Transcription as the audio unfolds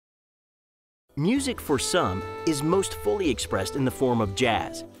Music for some is most fully expressed in the form of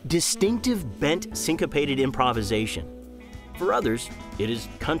jazz, distinctive bent syncopated improvisation. For others, it is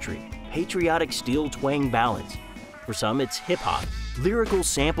country, patriotic steel twang ballads. For some, it's hip-hop, lyrical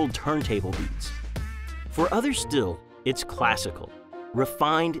sampled turntable beats. For others still, it's classical,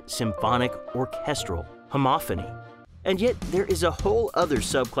 refined symphonic, orchestral, homophony. And yet, there is a whole other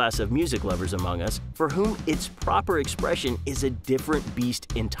subclass of music lovers among us for whom its proper expression is a different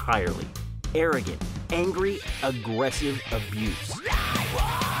beast entirely. Arrogant, angry, aggressive abuse.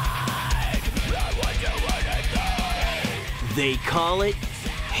 They call it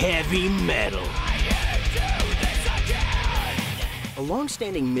heavy metal. A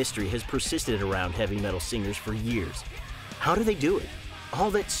long-standing mystery has persisted around heavy metal singers for years. How do they do it?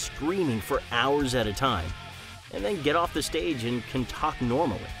 All that screaming for hours at a time, and then get off the stage and can talk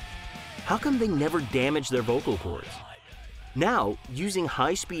normally. How come they never damage their vocal cords? Now, using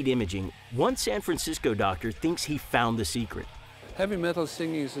high-speed imaging, one San Francisco doctor thinks he found the secret. Heavy metal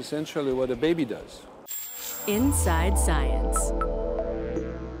singing is essentially what a baby does. Inside Science.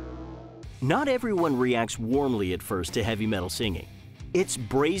 Not everyone reacts warmly at first to heavy metal singing. Its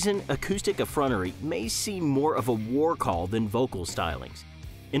brazen acoustic effrontery may seem more of a war call than vocal stylings.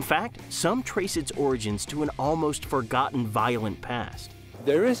 In fact, some trace its origins to an almost forgotten violent past.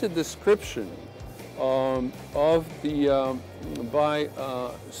 There is a description by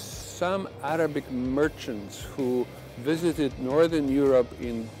some Arabic merchants who visited Northern Europe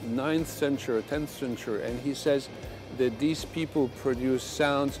in 9th century or 10th century, and he says that these people produce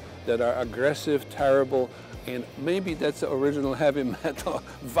sounds that are aggressive, terrible, and maybe that's the original heavy metal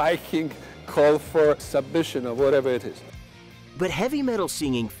Viking call for submission or whatever it is. But heavy metal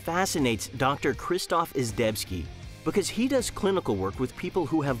singing fascinates Dr. Krzysztof Izdebski because he does clinical work with people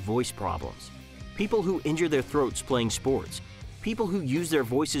who have voice problems, people who injure their throats playing sports, people who use their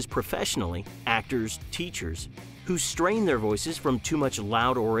voices professionally, actors, teachers, who strain their voices from too much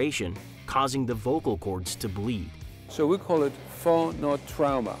loud oration, causing the vocal cords to bleed. So we call it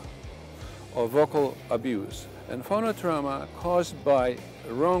phonotrauma, or vocal abuse. And phonotrauma caused by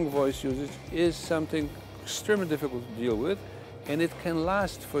wrong voice usage is something extremely difficult to deal with, and it can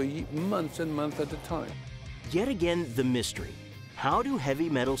last for months and months at a time. Yet again, the mystery. How do heavy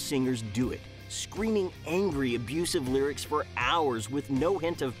metal singers do it? Screaming angry, abusive lyrics for hours with no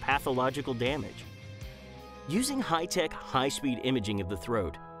hint of pathological damage. Using high-tech, high-speed imaging of the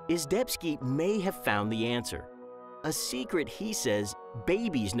throat, Izdebski may have found the answer. A secret, he says,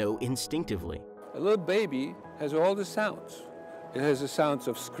 babies know instinctively. A little baby has all the sounds. It has the sounds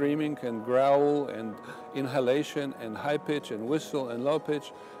of screaming and growl and inhalation and high pitch and whistle and low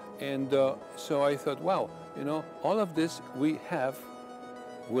pitch. And so I thought, wow, you know, all of this we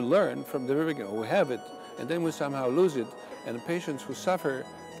learn from the very beginning. We have it, and then we somehow lose it. And the patients who suffer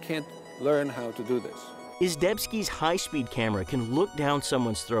can't learn how to do this. Izdebski's high-speed camera can look down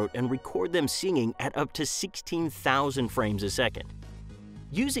someone's throat and record them singing at up to 16,000 frames a second.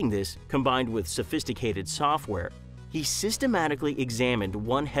 Using this, combined with sophisticated software, he systematically examined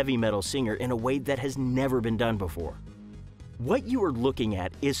one heavy metal singer in a way that has never been done before. What you are looking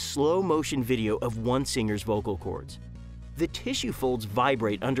at is slow-motion video of one singer's vocal cords. The tissue folds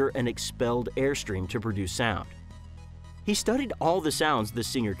vibrate under an expelled airstream to produce sound. He studied all the sounds the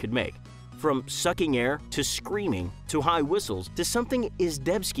singer could make, from sucking air to screaming to high whistles to something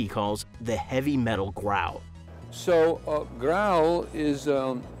Izdebski calls the heavy metal growl. So growl is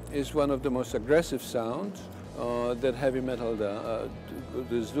one of the most aggressive sounds that heavy metal does.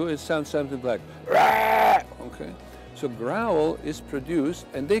 It sounds something like Rah! Okay. So growl is produced,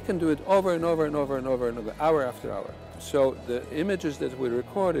 and they can do it over and over and over and over and over, hour after hour. So the images that we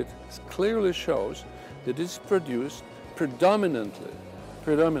recorded clearly shows that it's produced predominantly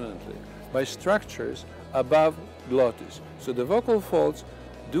by structures above glottis. So the vocal folds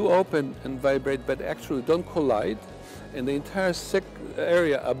do open and vibrate, but actually don't collide, and the entire thick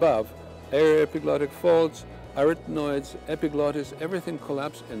area above, air epiglottic folds, arytenoids, epiglottis, everything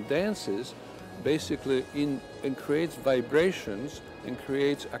collapses and dances basically and creates vibrations and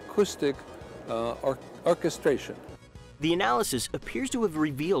creates acoustic orchestration. The analysis appears to have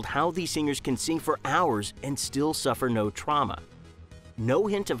revealed how these singers can sing for hours and still suffer no trauma. No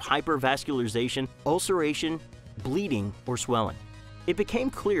hint of hypervascularization, ulceration, bleeding, or swelling. It became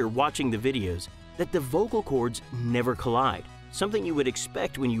clear watching the videos that the vocal cords never collide, something you would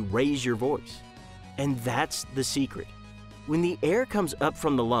expect when you raise your voice. And that's the secret. When the air comes up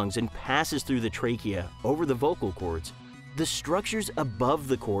from the lungs and passes through the trachea over the vocal cords, the structures above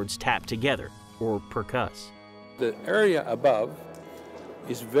the cords tap together, or percuss. The area above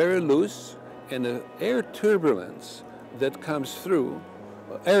is very loose, and the air turbulence that comes through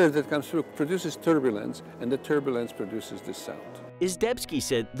air that comes through produces turbulence, and the turbulence produces this sound. Izdebski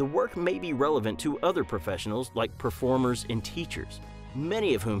said the work may be relevant to other professionals like performers and teachers,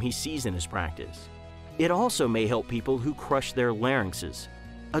 many of whom he sees in his practice. It also may help people who crush their larynxes,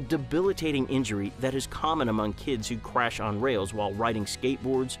 a debilitating injury that is common among kids who crash on rails while riding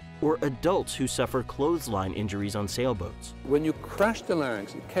skateboards or adults who suffer clothesline injuries on sailboats. When you crush the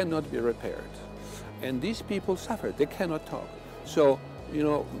larynx, it cannot be repaired. And these people suffer, they cannot talk. So, you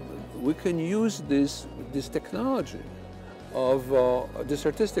know, we can use this technology of this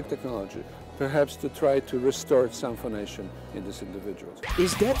artistic technology, perhaps to try to restore some phonation in these individuals.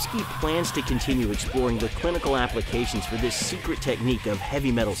 Izdebski plans to continue exploring the clinical applications for this secret technique of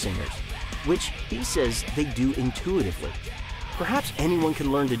heavy metal singers, which he says they do intuitively. Perhaps anyone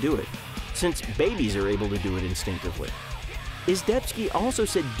can learn to do it, since babies are able to do it instinctively. Izdebski also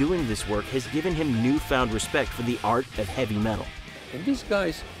said doing this work has given him newfound respect for the art of heavy metal. And these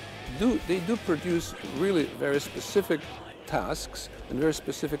guys do produce really very specific tasks and very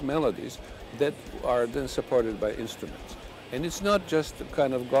specific melodies that are then supported by instruments. And it's not just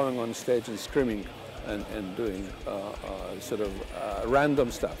kind of going on stage and screaming and doing sort of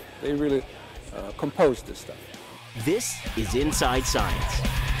random stuff. They really compose this stuff. This is Inside Science.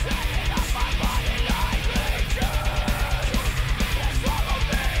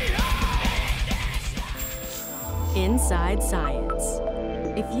 Inside Science.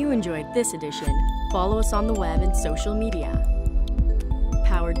 If you enjoyed this edition, follow us on the web and social media.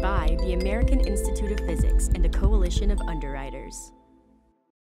 Powered by the American Institute of Physics and a coalition of underwriters.